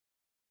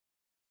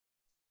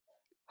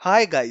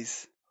Hi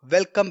guys,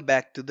 welcome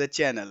back to the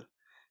channel.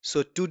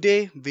 So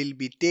today we'll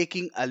be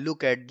taking a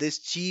look at this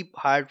cheap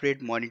heart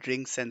rate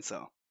monitoring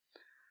sensor.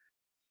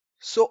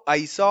 So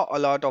I saw a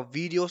lot of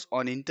videos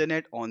on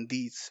internet on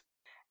these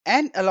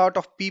and a lot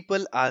of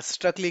people are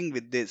struggling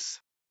with this.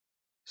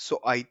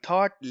 So I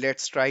thought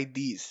let's try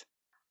these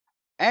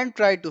and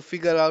try to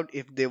figure out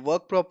if they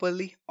work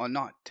properly or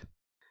not.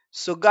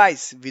 So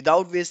guys,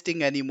 without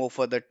wasting any more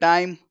further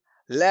time,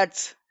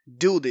 let's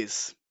do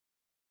this.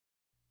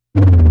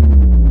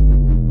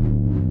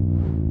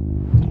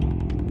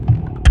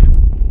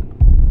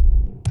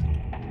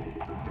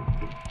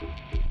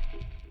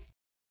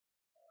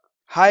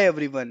 Hi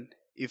everyone,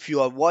 if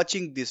you are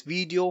watching this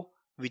video,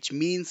 which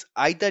means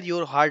either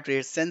your heart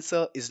rate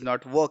sensor is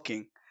not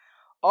working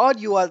or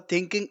you are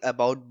thinking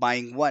about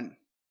buying one.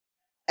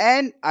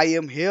 And I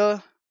am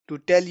here to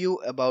tell you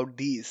about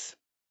these.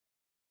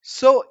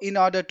 So, in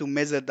order to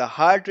measure the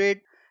heart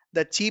rate,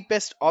 the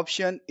cheapest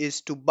option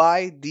is to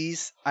buy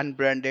these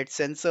unbranded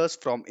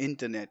sensors from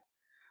internet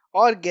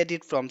or get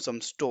it from some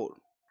store.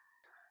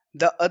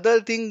 The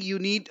other thing you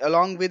need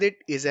along with it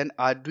is an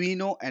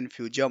Arduino and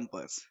few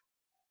jumpers.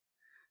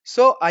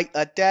 So I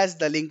attach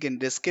the link in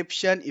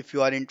description if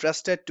you are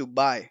interested to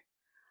buy.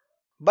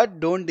 But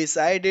don't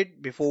decide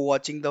it before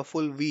watching the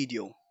full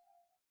video.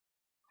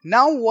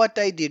 Now what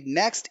I did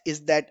next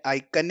is that I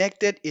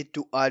connected it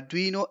to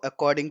Arduino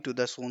according to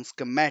the shown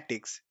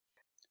schematics,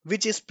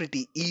 which is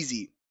pretty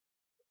easy.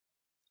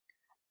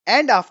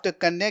 And after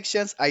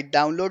connections I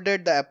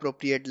downloaded the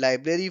appropriate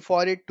library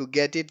for it to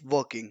get it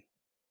working.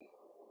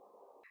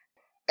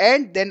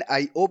 And then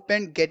I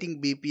opened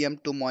Getting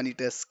BPM to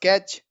Monitor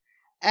Sketch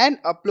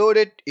and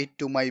uploaded it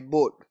to my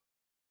board.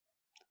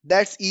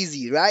 That's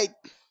easy, right?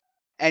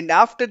 And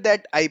after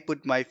that I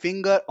put my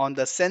finger on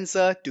the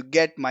sensor to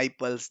get my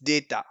pulse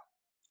data.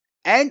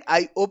 And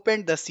I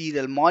opened the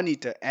serial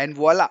monitor and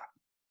voila!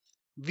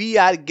 We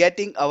are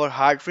getting our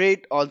heart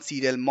rate on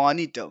serial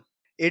monitor.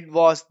 It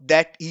was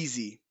that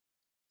easy.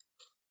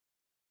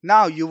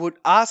 Now you would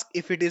ask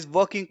if it is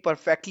working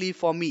perfectly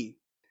for me.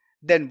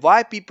 Then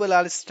why people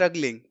are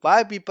struggling,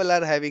 why people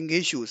are having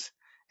issues,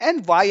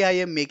 and why I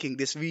am making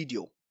this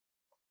video.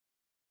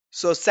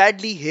 So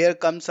sadly here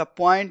comes a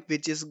point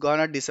which is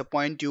gonna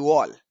disappoint you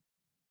all.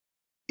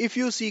 If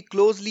you see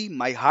closely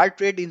my heart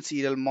rate in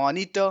serial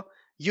monitor,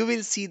 you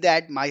will see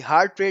that my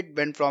heart rate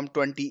went from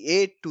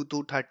 28 to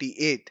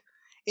 238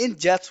 in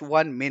just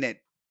 1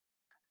 minute.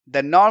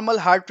 The normal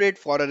heart rate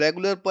for a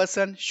regular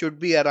person should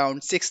be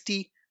around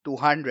 60 to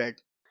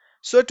 100.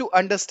 So to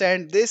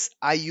understand this,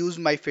 I use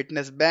my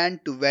fitness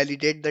band to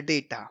validate the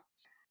data.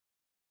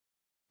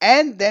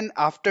 And then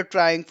after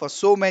trying for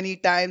so many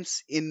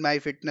times in my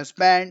fitness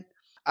band,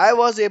 I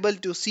was able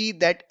to see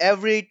that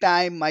every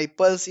time my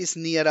pulse is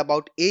near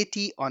about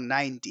 80 or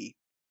 90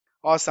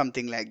 or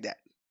something like that.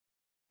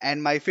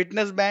 And my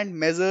fitness band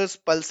measures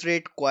pulse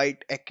rate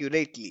quite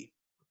accurately.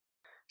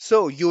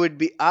 So you would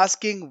be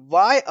asking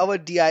why our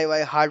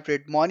DIY heart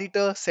rate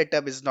monitor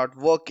setup is not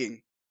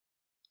working.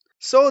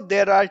 So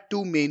there are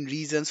two main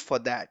reasons for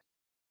that.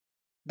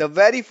 The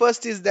very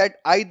first is that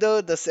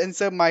either the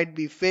sensor might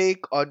be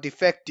fake or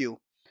defective,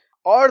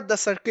 or the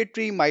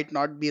circuitry might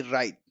not be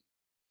right,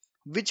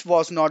 which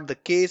was not the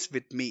case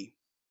with me.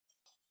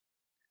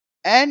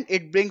 And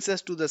it brings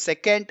us to the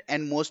second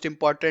and most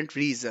important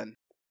reason,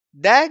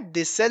 that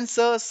the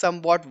sensor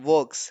somewhat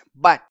works,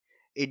 but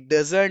it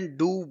doesn't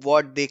do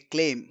what they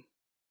claim.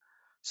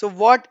 So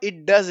what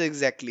it does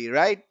exactly,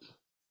 right?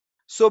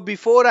 So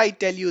before I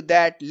tell you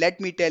that,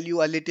 let me tell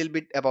you a little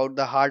bit about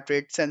the heart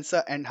rate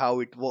sensor and how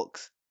it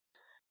works.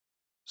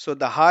 So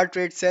the heart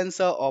rate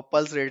sensor or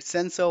pulse rate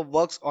sensor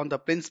works on the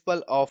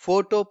principle of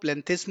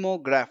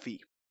photoplethysmography.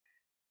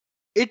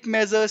 It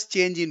measures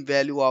change in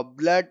value of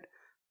blood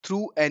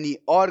through any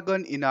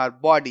organ in our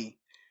body,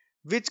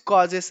 which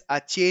causes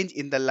a change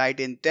in the light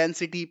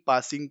intensity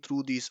passing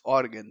through these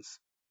organs.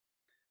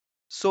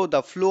 So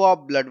the flow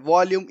of blood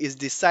volume is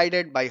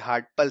decided by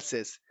heart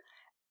pulses.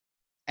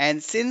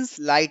 And since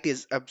light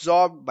is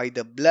absorbed by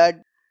the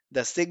blood,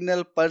 the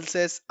signal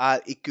pulses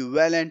are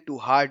equivalent to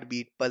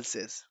heartbeat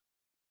pulses.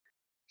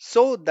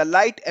 So the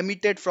light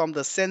emitted from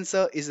the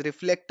sensor is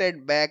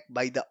reflected back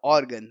by the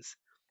organs,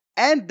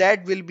 and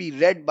that will be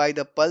read by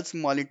the pulse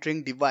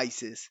monitoring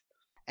devices.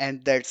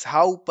 And that's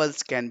how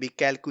pulse can be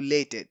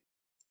calculated.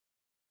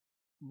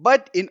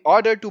 But in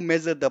order to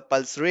measure the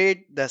pulse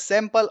rate, the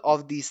sample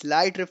of these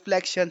light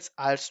reflections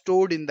are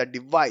stored in the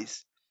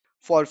device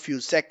for few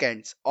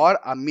seconds or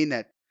a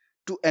minute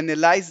to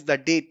analyze the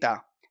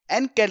data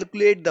and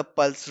calculate the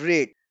pulse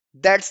rate.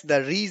 That's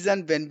the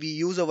reason when we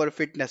use our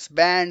fitness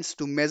bands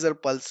to measure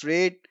pulse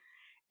rate,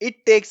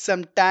 it takes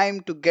some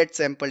time to get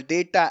sample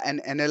data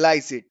and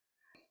analyze it.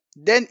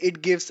 Then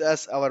it gives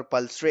us our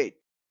pulse rate.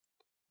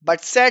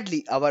 But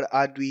sadly, our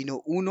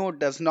Arduino Uno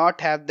does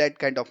not have that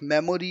kind of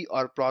memory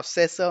or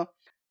processor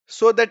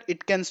so that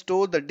it can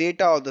store the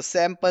data of the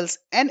samples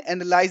and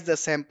analyze the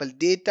sample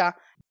data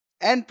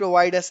and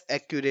provide us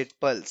accurate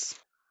pulse.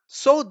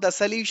 So the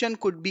solution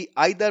could be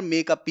either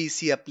make a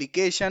PC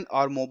application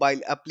or mobile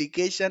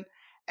application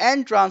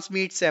and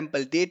transmit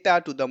sample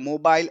data to the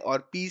mobile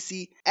or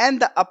PC,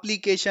 and the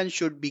application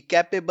should be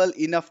capable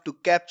enough to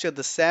capture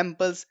the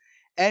samples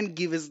and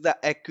give us the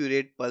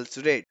accurate pulse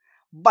rate.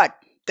 But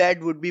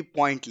that would be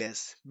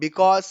pointless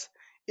because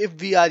if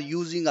we are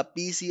using a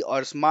PC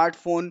or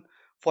smartphone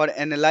for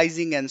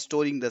analyzing and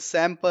storing the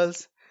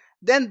samples,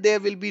 then there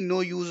will be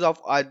no use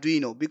of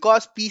Arduino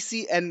because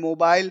PC and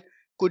mobile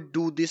could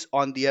do this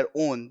on their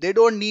own. They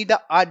don't need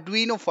a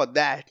Arduino for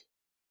that.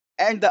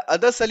 And the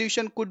other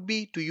solution could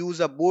be to use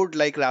a board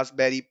like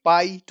Raspberry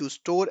Pi to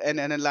store and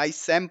analyze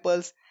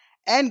samples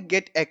and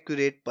get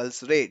accurate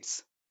pulse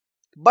rates.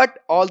 But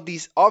all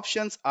these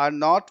options are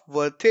not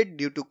worth it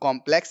due to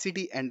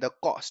complexity and the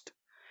cost.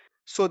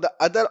 So the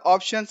other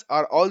options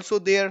are also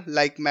there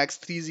like Max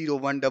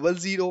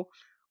 30100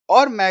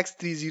 or Max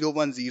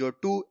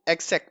 30102,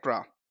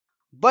 etc.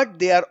 But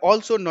they are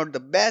also not the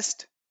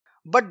best.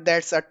 But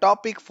that's a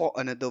topic for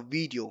another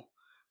video.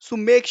 So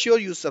make sure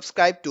you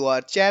subscribe to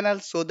our channel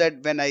so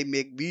that when I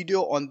make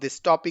video on this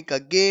topic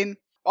again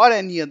or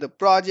any other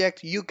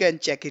project, you can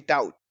check it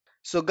out.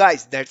 So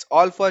guys, that's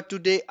all for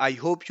today. I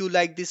hope you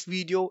like this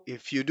video.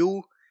 If you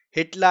do,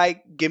 hit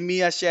like, give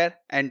me a share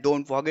and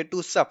don't forget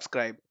to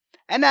subscribe.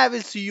 And I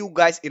will see you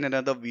guys in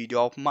another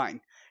video of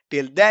mine.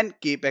 Till then,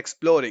 keep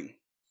exploring.